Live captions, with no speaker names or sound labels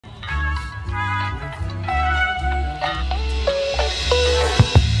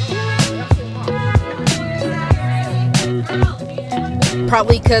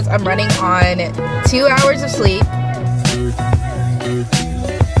probably because I'm running on 2 hours of sleep.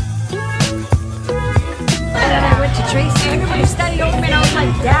 Then I went to Tracy. Everybody studied over me and I was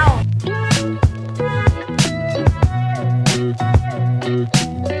like down.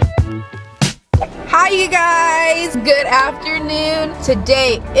 Hi you guys, good afternoon.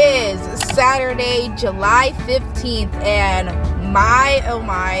 Today is Saturday, July 15th, and my oh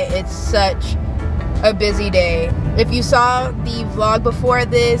my, it's such a busy day. If you saw the vlog before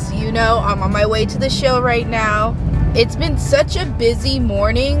this, you know I'm on my way to the show right now. It's been such a busy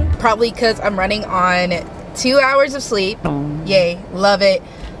morning, probably because I'm running on 2 hours of sleep. Yay, love it.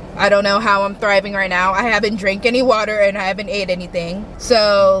 I don't know how I'm thriving right now. I haven't drank any water and I haven't ate anything.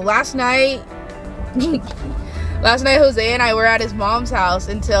 So last night Jose and I were at his mom's house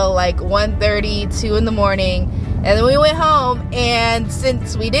until like 1:30, 2 in the morning, and then we went home, and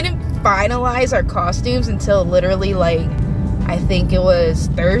since we didn't finalize our costumes until literally like I think it was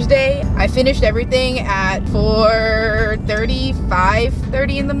Thursday, I finished everything at 4:30,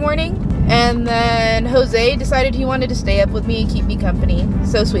 5:30 in the morning, and then Jose decided he wanted to stay up with me and keep me company.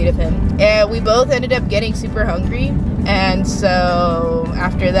 So sweet of him. And we both ended up getting super hungry, and so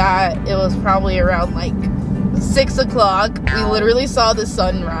after that it was probably around like 6 o'clock. We literally saw the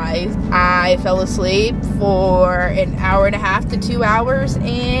sunrise. I fell asleep for an hour and a half to 2 hours,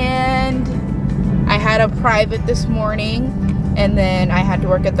 and I had a private this morning, and then I had to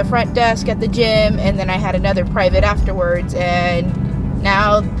work at the front desk at the gym, and then I had another private afterwards, and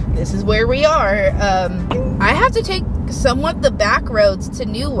now this is where we are. I have to take somewhat the back roads to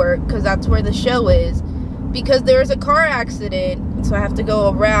Newark because that's where the show is, because there's a car accident, so I have to go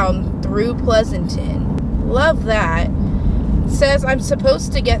around through Pleasanton. Love that. It says I'm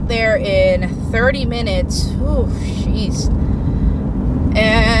supposed to get there in 30 minutes. Oh, jeez.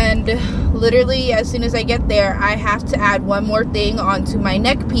 And literally as soon as I get there, I have to add one more thing onto my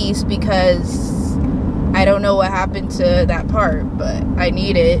neck piece because I don't know what happened to that part, but I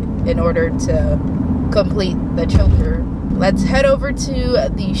need it in order to complete the choker. Let's head over to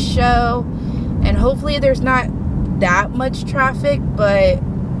the show, and hopefully there's not that much traffic, but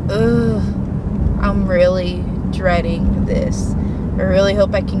I'm really dreading this. I really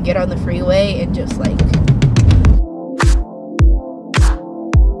hope I can get on the freeway and just like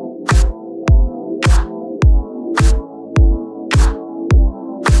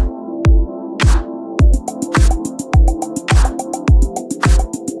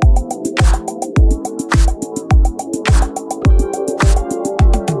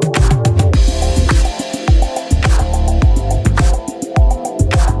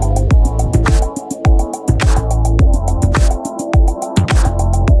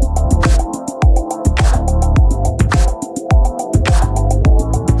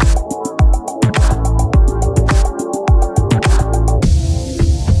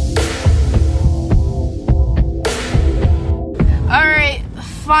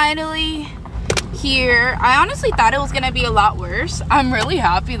finally here. I honestly thought it was gonna be a lot worse. I'm really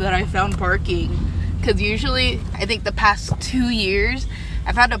happy that I found parking, because usually I think the past 2 years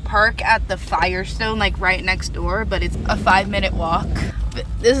I've had to park at the Firestone like right next door, but it's a 5-minute walk. But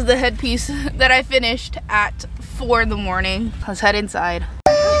this is the headpiece that I finished at 4 in the morning. Let's head inside.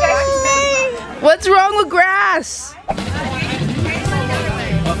 What's wrong with grass?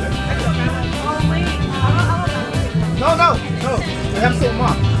 No. We have some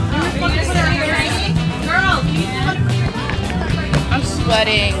more. I'm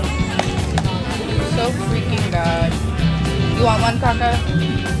sweating so freaking bad. You want one, Kanaka?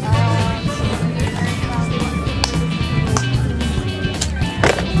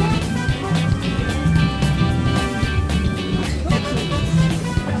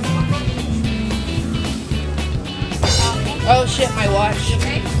 Oh shit, my watch.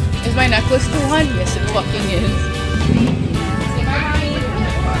 Is my necklace the one? Yes, it fucking is.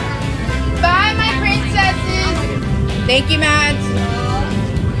 Bye, my princesses. Thank you, Mads.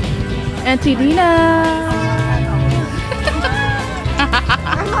 Auntie Dina.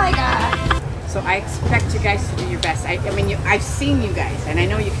 Oh my god. So I expect you guys to do your best. I mean, I've seen you guys, and I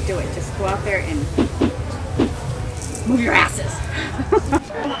know you can do it. Just go out there and move your asses.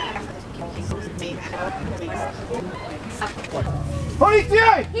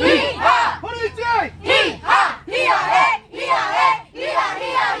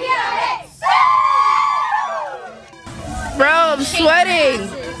 Bro, I'm sweating.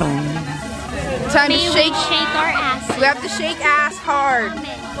 Time to shake our ass. We have to shake ass hard.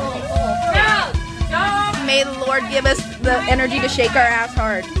 May the Lord give us the energy to shake our ass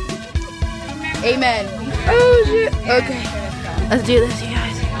hard. Amen. Oh shit. Okay. Let's do this, you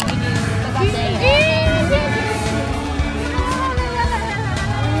guys.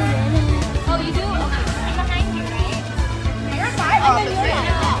 office right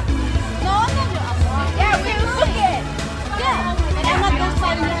now. Yeah, we were looking. Yeah. And I'm not those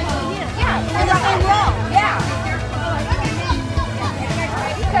side here. Yeah. In the same row. Yeah.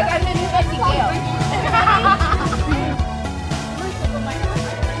 Because I'm the new Bessie Gale.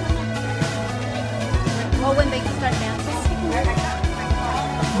 Well, when they can start dancing.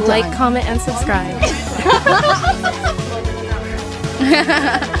 Like, comment, and subscribe.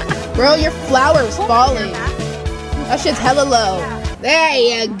 Bro, your flower's falling. That shit's hella low. There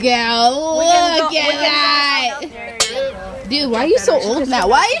you go. Look at that. Dude, why are you so old now?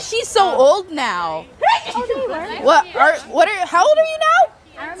 Why is she so old now? How old are you now?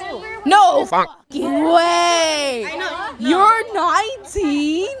 No fucking way. You're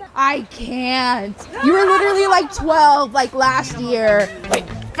 19? I can't. You were literally like 12 like last year. Wait,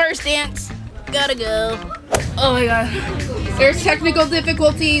 first dance. Gotta go. Oh my god. There's technical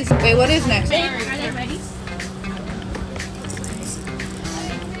difficulties. Wait, what is next? Are they ready?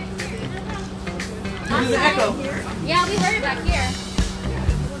 There's an echo. Yeah, we heard it back here.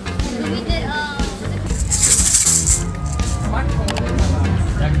 We did,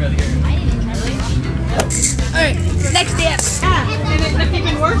 Alright, next dance. And it's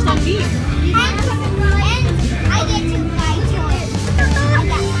even worse on me.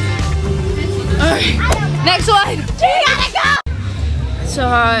 Alright, next one. So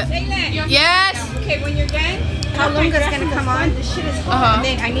hot. Yes. Okay, when you're done, how long is gonna come on? The shit is hot. Uh-huh. And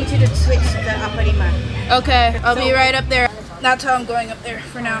then I need you to switch the aparima. Okay, I'll be right up there. That's how I'm going up there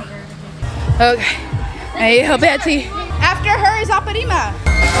for now. Okay. Hey, Betty. After her is Aparima.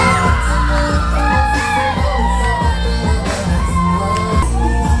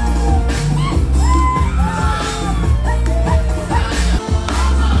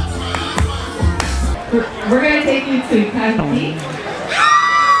 We're going to take you to Kanaka.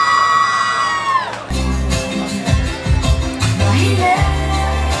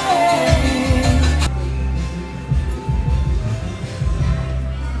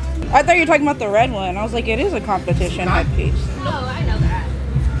 I thought you were talking about the red one. I was like, it is a competition headpiece. no, I know that.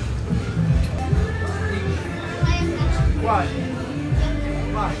 Why?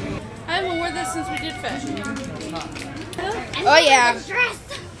 I haven't worn this since we did fish. Oh yeah.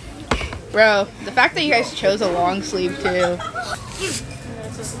 Bro, the fact that you guys chose a long sleeve too.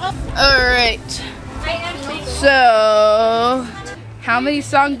 Alright. So, how many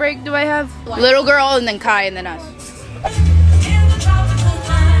song break do I have? Little girl and then Kai and then us.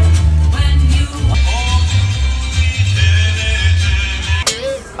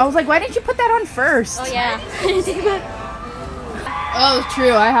 I was like, why didn't you put that on first? Oh, yeah. Oh,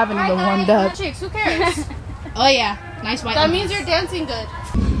 true. I haven't even warmed up. Chicks, who cares? Oh yeah, nice white. That means you're dancing good.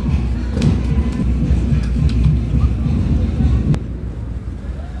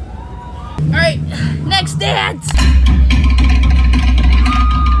 All right, next dance.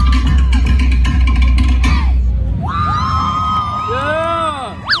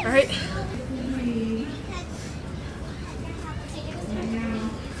 Yeah! All right.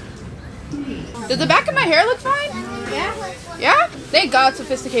 Does the back of my hair look fine? Yeah? Yeah? Thank God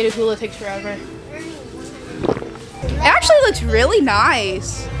sophisticated hula takes forever. It actually looks really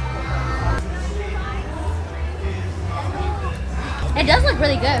nice. It does look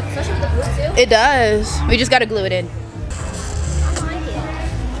really good, especially with the blue too. It does. We just gotta glue it in. I like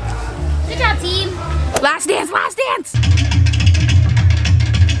it. Good job, team. Last dance, last dance!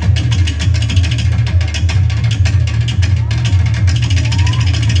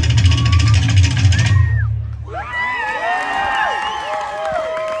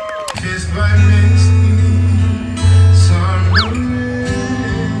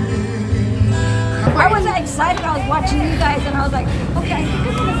 I was excited. I was watching you guys, and I was like, okay, I think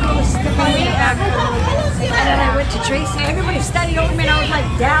I'm gonna go with Stephanie. And then I went to Tracy. Everybody's standing over me, and I was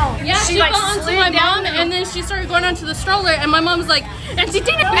like down. Yeah, she like fell onto slid my down. mom, and then she started going onto the stroller, and my mom's like, Auntie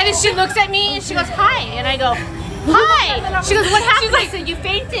Tina. And then she looks at me, and she goes, hi. And I go, hi. She goes, what happened? I said, you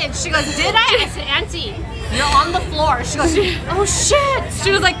fainted. She goes, did I? I said, Auntie, you're on the floor. She goes, oh shit.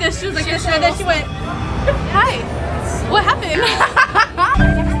 She was like this, and then she went, hi. What happened?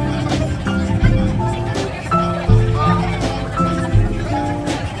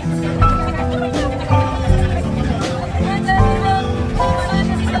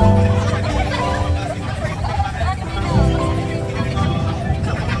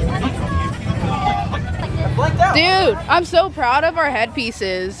 Dude, I'm so proud of our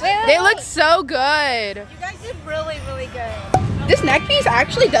headpieces. They look so good. You guys did really, really good. This neck piece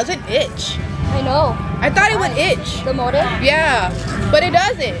actually doesn't itch. I know. I thought it would itch. The motive? Yeah, but it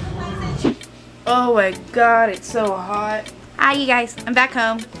doesn't. Oh my god, it's so hot. Hi you guys, I'm back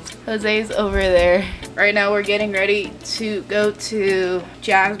home. Jose's over there. Right now we're getting ready to go to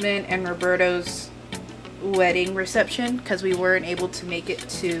Jasmine and Roberto's wedding reception because we weren't able to make it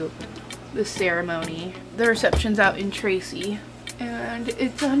to the ceremony. The reception's out in Tracy and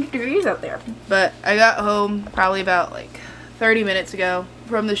it's 100 degrees out there. But I got home probably about like 30 minutes ago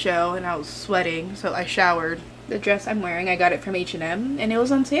from the show and I was sweating, so I showered. The dress I'm wearing, I got it from H&M and it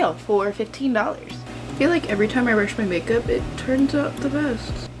was on sale for $15. I feel like every time I brush my makeup, it turns out the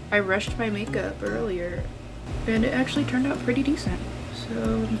best. I rushed my makeup earlier and it actually turned out pretty decent. So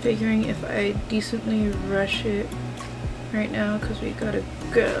I'm figuring if I decently rush it right now because we gotta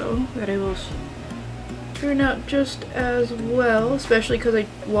go, that it will turn out just as well, especially because I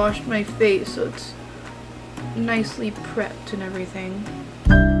washed my face so it's nicely prepped and everything.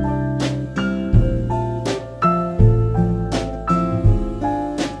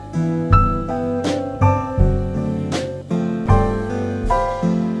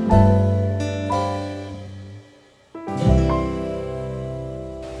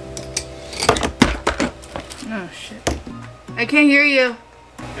 Oh shit. I can't hear you.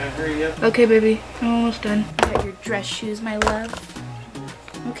 Can't hear you. Okay, baby. I'm almost done. You got your dress shoes, my love.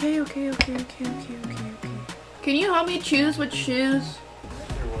 Okay. Can you help me choose which shoes?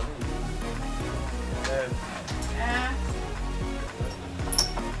 Yeah.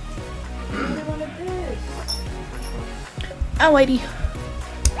 One of this. Oh, Whitey.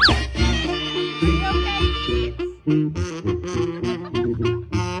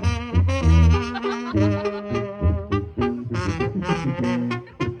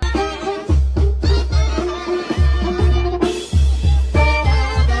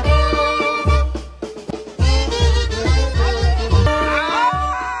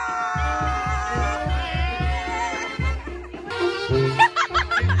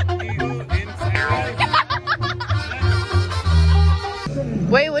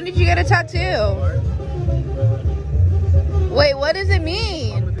 Wait, when did you get a tattoo? Wait, what does it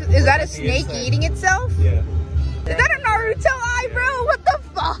mean? Is that a snake eating itself? Yeah. Is that a Naruto eyebrow? What the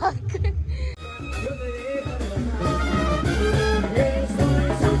fuck?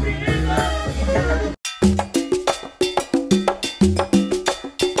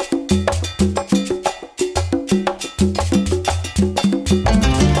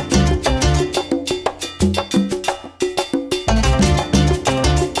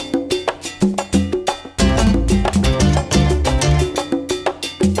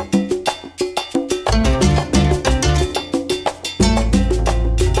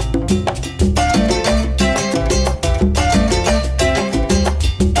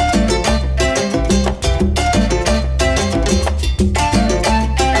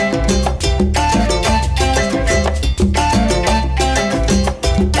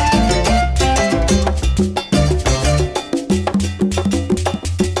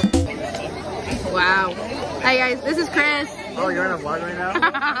 Oh, you're in a vlog right now?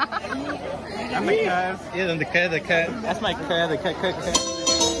 I'm the cat. Yeah, I'm the cat. That's my cat, the cat.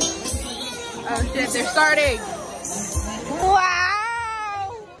 Oh shit, they're starting.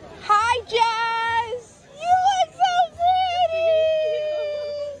 Wow! Hi, Jazz! You look so pretty!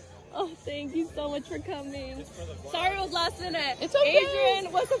 Oh, thank you so much for coming. Sorry it was last minute. It's okay.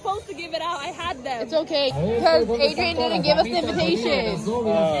 Adrian was supposed to give it out. I had them. It's okay, because Adrian didn't give us the invitation. I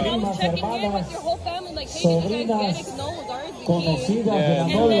was checking in with your whole family, like, hey, did you guys get it? Because no one was ours. Conocidas de la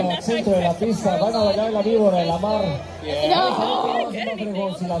novia al centro de la pista van a bailar la víbora de la mar.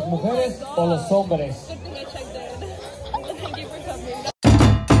 Si las mujeres o los hombres. Good thing I checked in. Thank you for coming.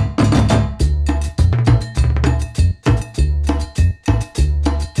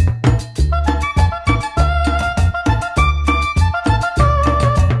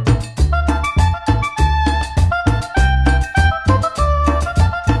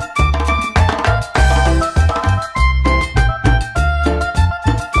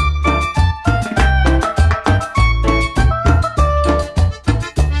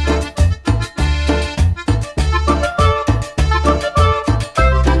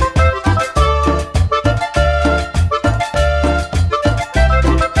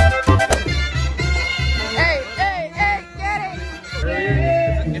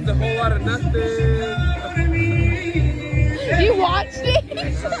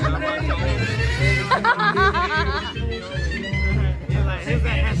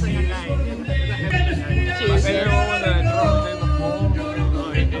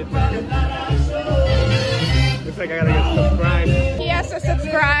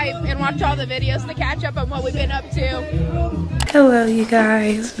 watch all the videos to catch up on what we've been up to. Hello you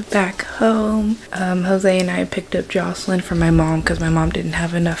guys, back home. Jose and I picked up Jocelyn for my mom because my mom didn't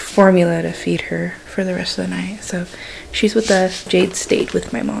have enough formula to feed her for the rest of the night. So she's with us. Jade stayed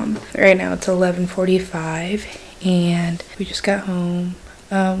with my mom. Right now it's 11:45 and we just got home.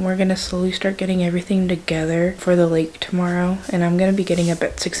 We're gonna slowly start getting everything together for the lake tomorrow, and I'm gonna be getting up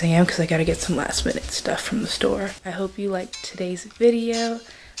at 6 a.m. because I gotta get some last minute stuff from the store. I hope you liked today's video.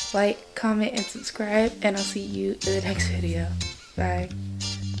 Like, comment, and subscribe, and I'll see you in the next video. Bye.